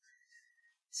swirl.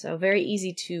 So very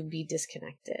easy to be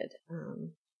disconnected.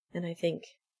 And I think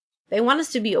they want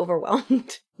us to be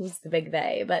overwhelmed is the big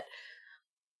they, but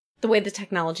the way the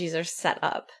technologies are set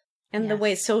up and the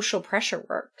way social pressure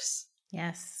works.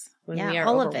 Yes. When we are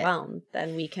overwhelmed,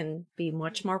 then we can be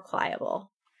much more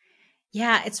pliable.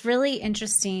 Yeah, it's really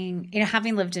interesting.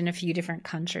 Having lived in a few different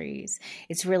countries,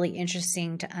 it's really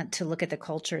interesting to look at the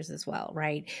cultures as well,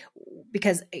 right?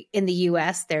 Because in the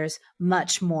U.S., there's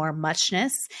much more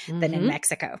muchness than in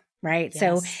Mexico, right? Yes.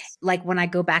 So like when I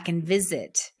go back and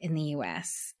visit in the U.S.,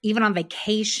 even on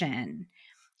vacation,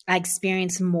 I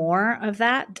experience more of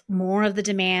that, more of the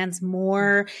demands,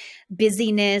 more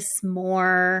busyness,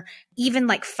 more even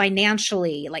like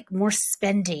financially, like more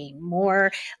spending,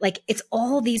 more like it's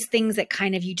all these things that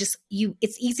kind of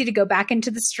it's easy to go back into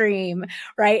the stream,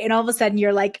 right? And all of a sudden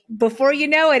you're like, before you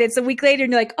know it, it's a week later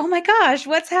and you're like, oh my gosh,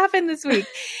 what's happened this week?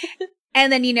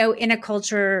 And then, in a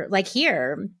culture like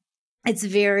here, it's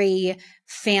very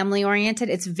family oriented.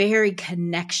 It's very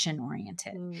connection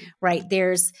oriented, right?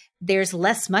 There's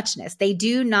less muchness. They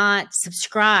do not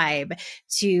subscribe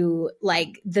to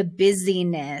like the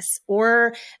busyness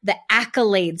or the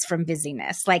accolades from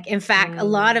busyness. Like, in fact, a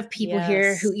lot of people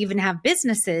here who even have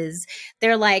businesses,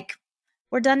 they're like,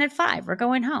 we're done at 5. We're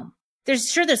going home.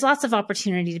 There's lots of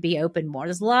opportunity to be open more.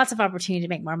 There's lots of opportunity to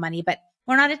make more money, but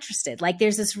we're not interested. Like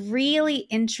there's this really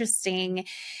interesting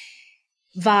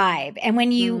vibe. And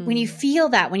when you feel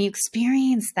that, when you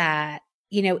experience that,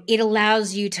 it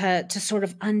allows you to sort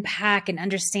of unpack and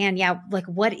understand, like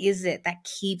what is it that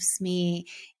keeps me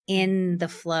in the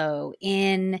flow,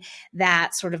 in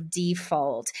that sort of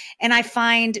default. And I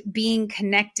find being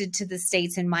connected to the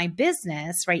States in my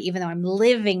business, right, even though I'm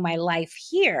living my life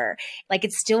here, like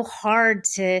it's still hard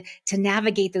to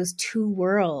navigate those two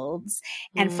worlds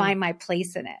and find my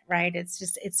place in it, right?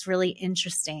 It's really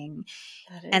interesting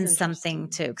and something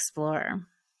to explore.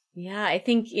 Yeah, I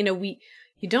think,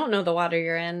 you don't know the water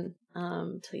you're in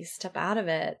till you step out of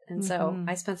it. And so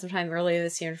I spent some time earlier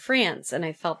this year in France and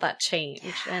I felt that change.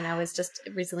 Yeah. And I was just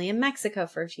recently in Mexico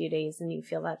for a few days and you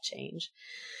feel that change.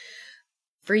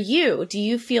 For you, do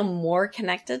you feel more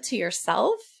connected to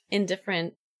yourself in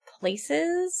different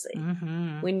places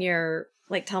when you're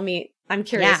like, tell me, I'm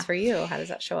curious for you. How does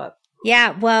that show up?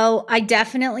 Yeah, well, I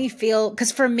definitely feel,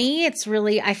 because for me, it's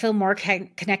really, I feel more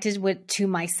connected to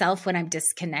myself when I'm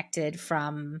disconnected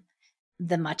from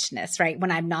the muchness, right?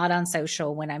 When I'm not on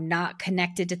social, when I'm not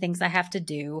connected to things I have to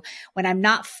do, when I'm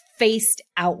not faced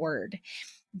outward,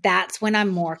 that's when I'm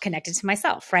more connected to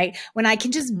myself, right? When I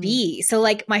can just be. So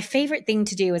like my favorite thing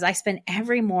to do is I spend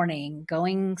every morning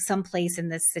going someplace in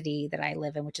this city that I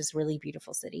live in, which is a really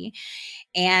beautiful city.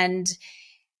 And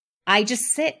I just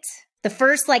sit. The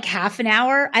first like half an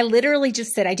hour, I literally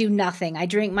just sit. I do nothing. I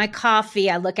drink my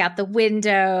coffee. I look out the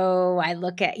window. I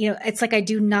look at, it's like I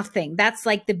do nothing. That's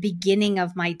like the beginning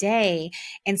of my day.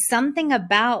 And something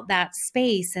about that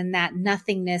space and that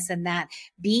nothingness and that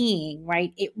being,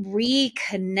 right? It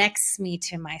reconnects me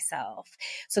to myself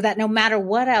so that no matter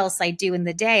what else I do in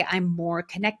the day, I'm more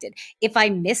connected. If I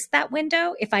miss that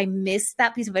window, if I miss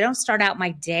that piece, if I don't start out my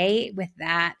day with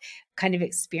that kind of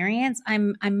experience,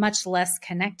 I'm much less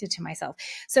connected to myself.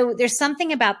 So there's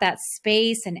something about that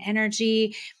space and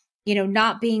energy,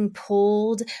 not being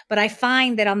pulled. But I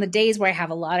find that on the days where I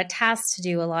have a lot of tasks to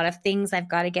do, a lot of things I've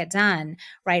got to get done,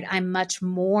 right, I'm much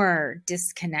more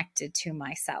disconnected to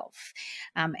myself.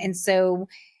 And so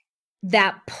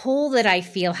that pull that I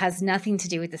feel has nothing to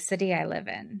do with the city I live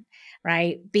in,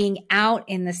 right? Being out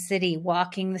in the city,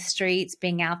 walking the streets,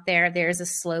 being out there, there's a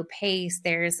slow pace,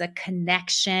 there's a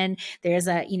connection, there's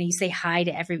a, you say hi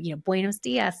to buenos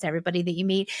dias to everybody that you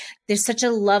meet. There's such a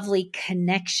lovely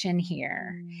connection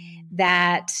here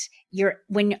that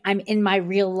when I'm in my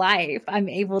real life, I'm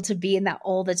able to be in that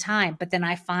all the time. But then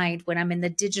I find when I'm in the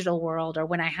digital world or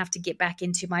when I have to get back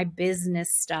into my business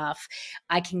stuff,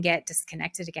 I can get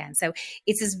disconnected again. So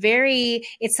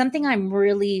it's something I'm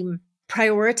really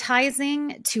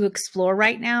prioritizing to explore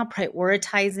right now,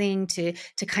 prioritizing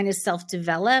to kind of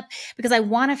self-develop, because I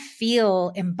want to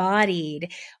feel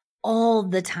embodied all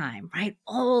the time, right?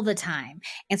 All the time.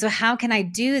 And so how can I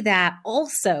do that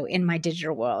also in my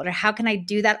digital world? Or how can I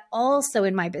do that also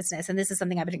in my business? And this is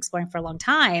something I've been exploring for a long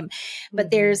time, but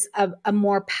there's a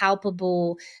more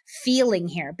palpable feeling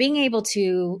here, being able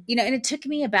to, and I tell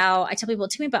people, it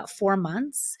took me about 4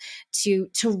 months to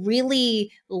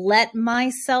really let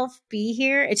myself be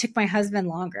here. It took my husband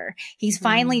longer. He's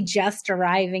finally just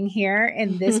arriving here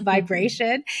in this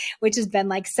vibration, which has been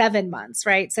like 7 months,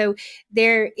 right? So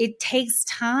it takes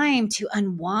time to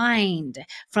unwind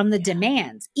from the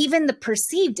demands, even the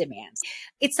perceived demands.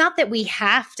 It's not that we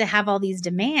have to have all these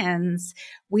demands.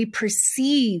 We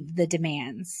perceive the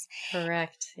demands.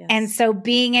 Correct. Yes. And so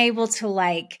being able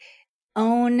to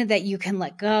own that you can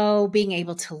let go, being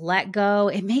able to let go,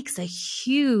 it makes a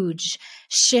huge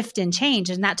shift and change.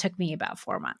 And that took me about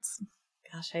 4 months.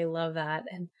 Gosh, I love that.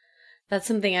 And that's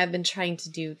something I've been trying to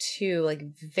do too,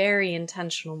 very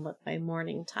intentional with my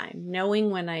morning time, knowing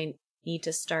when I need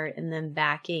to start and then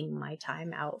backing my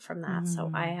time out from that.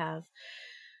 So I have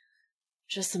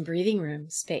just some breathing room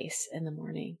space in the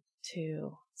morning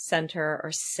to center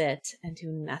or sit and do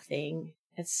nothing.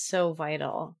 It's so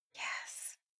vital.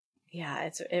 Yes. Yeah,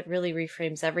 it really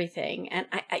reframes everything. And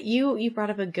you brought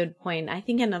up a good point. I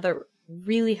think another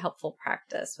really helpful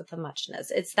practice with the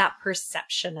muchness, it's that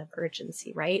perception of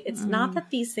urgency, right? It's not that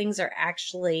these things are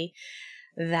actually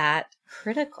that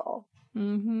critical.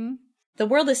 The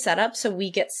world is set up so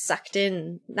we get sucked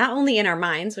in, not only in our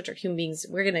minds, which are human beings,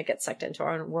 we're going to get sucked into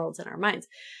our own worlds in our minds,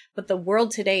 but the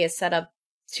world today is set up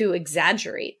to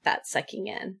exaggerate that sucking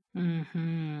in.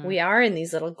 We are in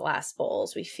these little glass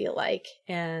bowls, we feel like,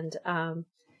 and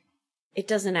it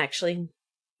doesn't actually,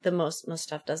 the most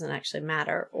stuff doesn't actually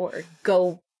matter or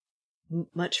go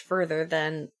much further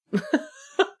than,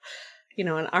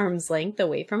 an arm's length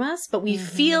away from us. But we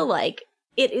feel like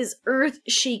it is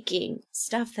earth-shaking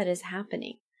stuff that is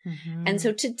happening. And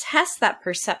so to test that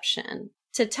perception,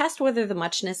 to test whether the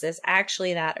muchness is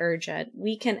actually that urgent,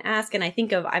 we can ask, and I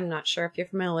think of, I'm not sure if you're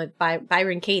familiar with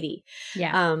Byron Katie,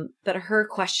 but her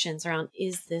questions around,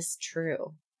 is this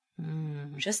true?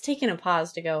 Just taking a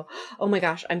pause to go, oh my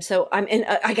gosh, wait,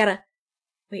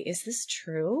 is this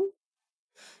true?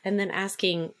 And then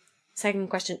asking, second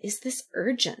question, is this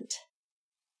urgent?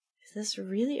 Is this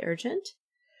really urgent?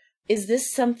 Is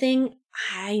this something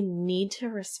I need to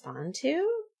respond to?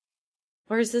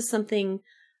 Or is this something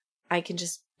I can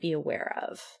just be aware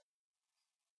of?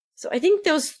 So I think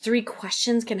those three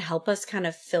questions can help us kind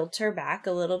of filter back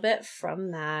a little bit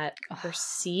from that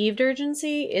perceived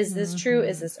urgency. Is this true?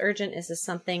 Is this urgent? Is this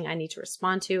something I need to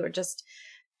respond to or just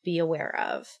be aware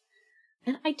of?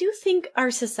 And I do think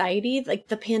our society,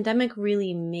 the pandemic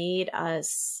really made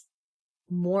us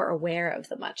more aware of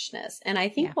the muchness. And I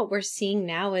think what we're seeing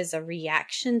now is a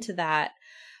reaction to that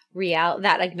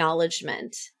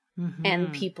acknowledgement.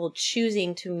 And people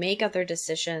choosing to make other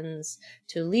decisions,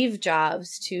 to leave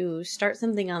jobs, to start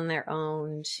something on their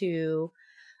own, to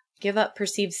give up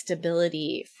perceived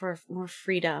stability for more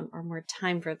freedom or more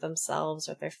time for themselves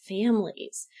or their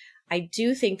families. I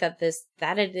do think that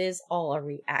it is all a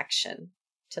reaction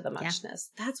to the muchness.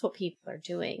 That's what people are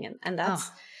doing. And that's,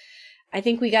 I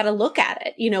think we got to look at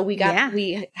it.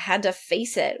 We had to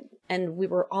face it, and we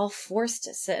were all forced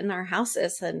to sit in our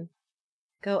houses and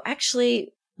go,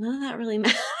 actually, none of that really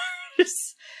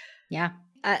matters. Yeah.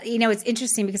 It's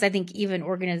interesting because I think even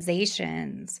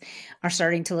organizations are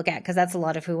starting to look at, because that's a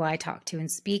lot of who I talk to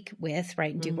and speak with,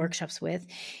 right, and do workshops with.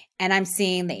 And I'm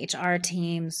seeing the HR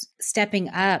teams stepping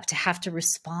up to have to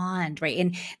respond, right?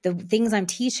 And the things I'm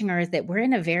teaching her is that we're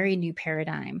in a very new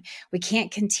paradigm. We can't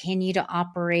continue to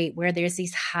operate where there's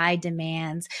these high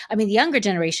demands. I mean, the younger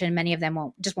generation, many of them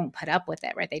won't put up with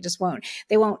it, right?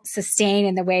 They won't sustain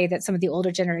in the way that some of the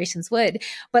older generations would.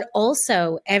 But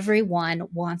also everyone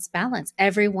wants balance.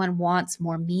 Everyone wants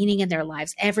more meaning in their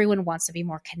lives. Everyone wants to be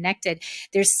more connected.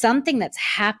 There's something that's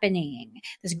happening,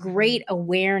 this great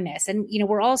awareness. And,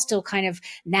 we're all still kind of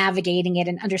navigating it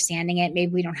and understanding it.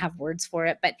 Maybe we don't have words for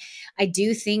it, but I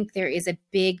do think there is a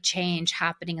big change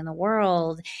happening in the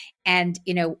world. And,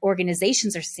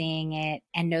 organizations are seeing it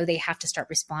and know they have to start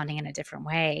responding in a different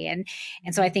way. And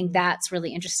so I think that's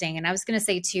really interesting. And I was going to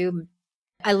say too,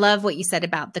 I love what you said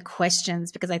about the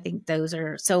questions, because I think those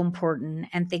are so important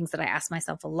and things that I ask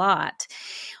myself a lot.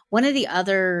 One of the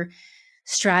other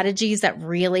strategies that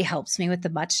really helps me with the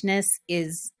muchness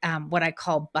is what I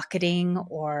call bucketing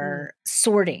or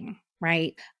sorting,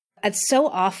 right? It's so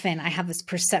often I have this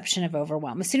perception of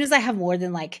overwhelm. As soon as I have more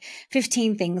than like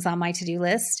 15 things on my to-do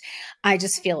list, I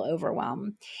just feel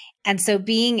overwhelmed. And so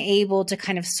being able to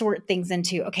kind of sort things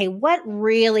into, okay, what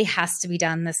really has to be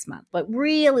done this month? What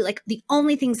really, like the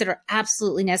only things that are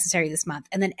absolutely necessary this month,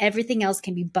 and then everything else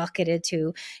can be bucketed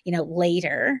to,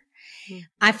 later.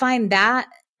 I find that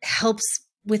helps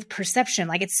with perception.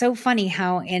 Like it's so funny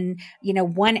how in,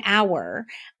 1 hour,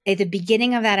 at the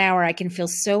beginning of that hour, I can feel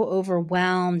so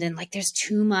overwhelmed and like there's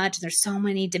too much, there's so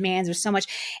many demands, there's so much.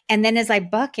 And then as I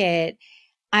bucket,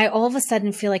 I all of a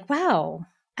sudden feel like, wow,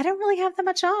 I don't really have that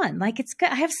much on. Like it's good.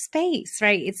 I have space,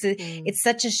 right? It's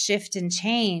such a shift and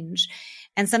change.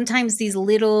 And sometimes these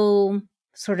little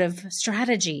sort of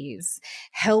strategies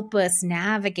help us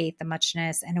navigate the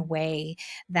muchness in a way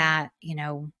that,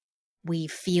 we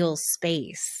feel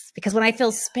space. Because when I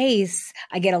feel space,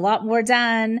 I get a lot more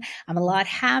done. I'm a lot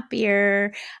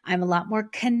happier. I'm a lot more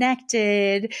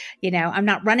connected. I'm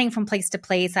not running from place to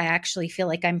place. I actually feel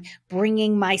like I'm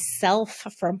bringing myself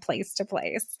from place to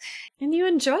place. And you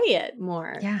enjoy it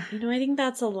more. Yeah. I think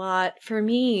that's a lot. For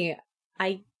me,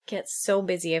 I get so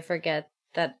busy, I forget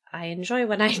that I enjoy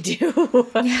what I do.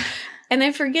 Yeah. And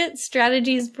I forget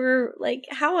strategies for like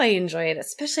how I enjoy it,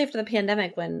 especially after the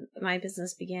pandemic when my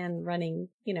business began running,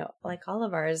 like all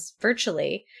of ours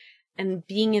virtually. And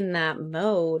being in that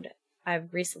mode,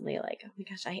 I've recently like, oh my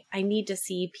gosh, I need to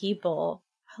see people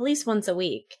at least once a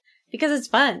week because it's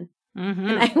fun. Mm-hmm.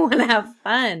 And I want to have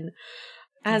fun.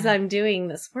 As I'm doing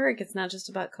this work, it's not just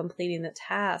about completing the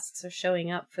tasks or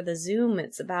showing up for the Zoom.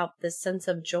 It's about this sense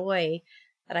of joy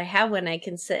that I have when I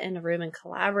can sit in a room and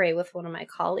collaborate with one of my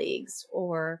colleagues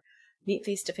or meet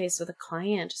face to face with a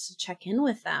client just to check in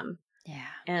with them. Yeah.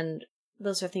 And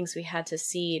those are things we had to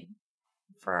see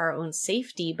for our own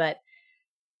safety. But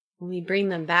when we bring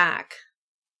them back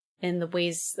in the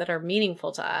ways that are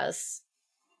meaningful to us,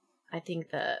 I think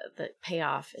the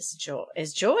payoff is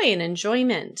joy and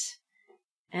enjoyment.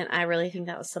 And I really think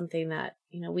that was something that,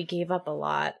 we gave up a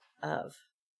lot of.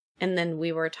 And then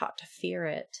we were taught to fear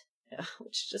it,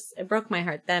 which it broke my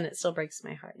heart then. It still breaks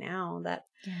my heart now that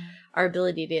our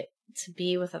ability to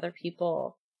be with other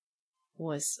people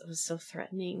was so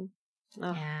threatening.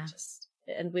 Oh, yeah.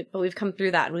 But we've come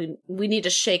through that. We need to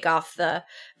shake off the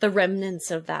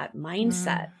remnants of that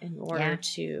mindset in order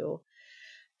to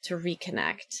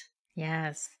reconnect.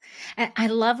 Yes. And I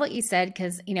love what you said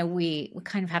because, we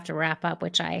kind of have to wrap up,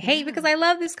 which I hate because I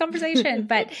love this conversation.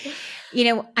 But,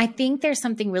 I think there's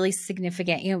something really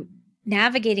significant,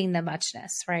 navigating the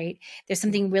muchness, right? There's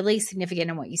something really significant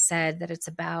in what you said, that it's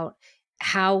about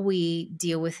how we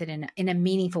deal with it in a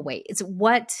meaningful way. It's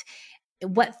what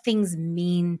things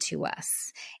mean to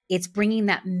us. It's bringing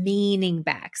that meaning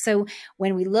back. So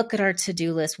when we look at our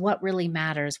to-do list, what really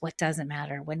matters, what doesn't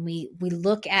matter? When we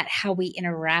look at how we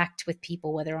interact with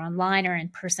people, whether online or in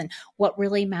person, what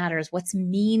really matters, what's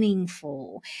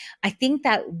meaningful? I think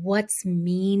that what's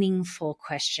meaningful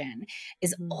question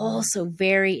is also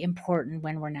very important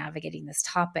when we're navigating this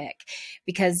topic,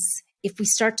 because if we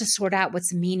start to sort out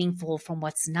what's meaningful from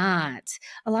what's not,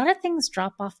 a lot of things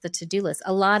drop off the to-do list.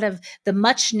 A lot of the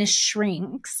muchness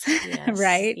shrinks,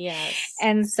 right? Yes.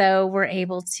 And so we're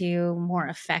able to more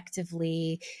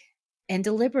effectively and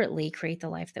deliberately create the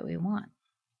life that we want.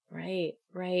 Right,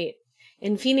 right.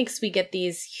 In Phoenix, we get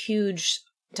these huge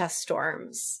dust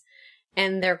storms,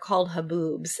 and they're called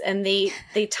haboobs, and they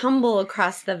tumble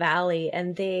across the valley,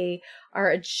 and they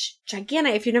are a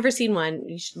gigantic. If you've never seen one,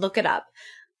 you should look it up.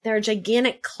 They're a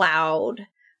gigantic cloud,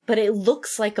 but it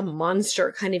looks like a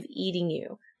monster kind of eating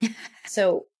you.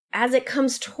 So as it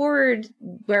comes toward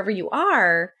wherever you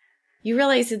are, you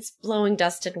realize it's blowing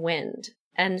dust and wind.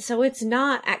 And so it's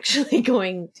not actually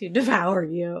going to devour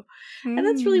you. And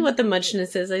that's really what the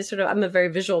muchness is. I'm a very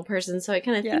visual person, so I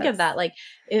kind of think of that, like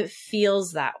it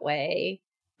feels that way.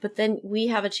 But then we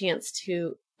have a chance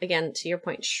to, again, to your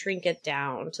point, shrink it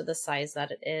down to the size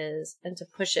that it is and to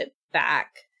push it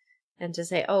back. And to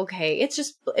say, okay,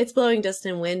 it's blowing dust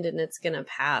and wind and it's going to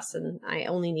pass. And I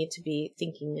only need to be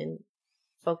thinking and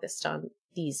focused on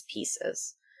these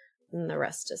pieces. And the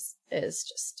rest is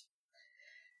just,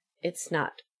 it's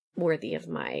not worthy of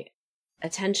my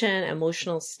attention,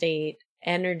 emotional state,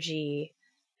 energy.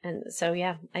 And so,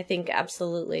 I think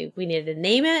absolutely we need to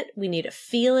name it. We need to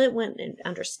feel it and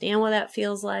understand what that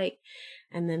feels like.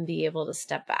 And then be able to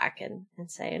step back and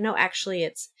say, no, actually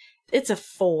it's a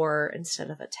 4 instead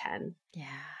of a 10. Yeah,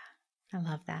 I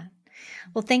love that.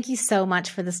 Well, thank you so much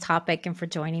for this topic and for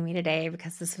joining me today,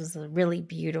 because this was a really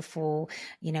beautiful,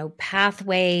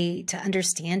 pathway to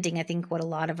understanding, I think, what a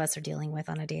lot of us are dealing with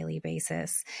on a daily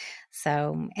basis.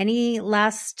 So any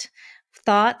last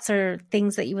thoughts or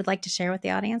things that you would like to share with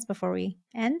the audience before we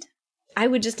end? I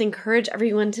would just encourage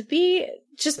everyone to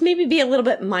maybe be a little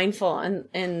bit mindful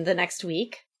in the next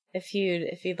week. If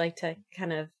you'd like to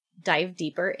kind of dive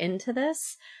deeper into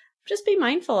this, just be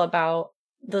mindful about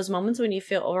those moments when you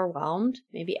feel overwhelmed.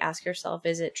 Maybe ask yourself,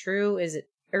 is it true? Is it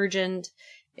urgent?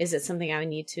 Is it something I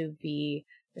need to be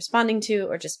responding to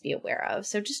or just be aware of?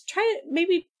 So just try to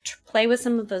maybe play with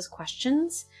some of those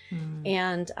questions.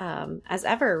 And as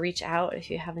ever, reach out if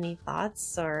you have any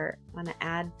thoughts or want to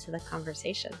add to the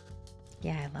conversation.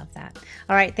 Yeah, I love that.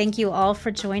 All right. Thank you all for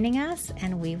joining us,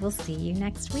 and we will see you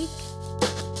next week.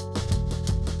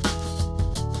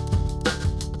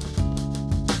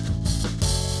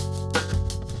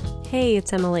 Hey,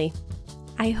 it's Emily.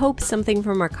 I hope something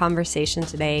from our conversation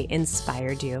today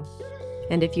inspired you.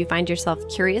 And if you find yourself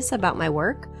curious about my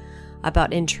work,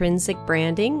 about intrinsic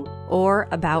branding, or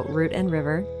about Root and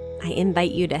River, I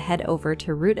invite you to head over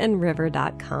to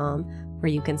rootandriver.com,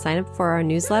 where you can sign up for our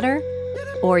newsletter,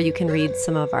 or you can read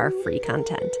some of our free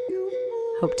content.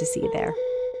 Hope to see you there.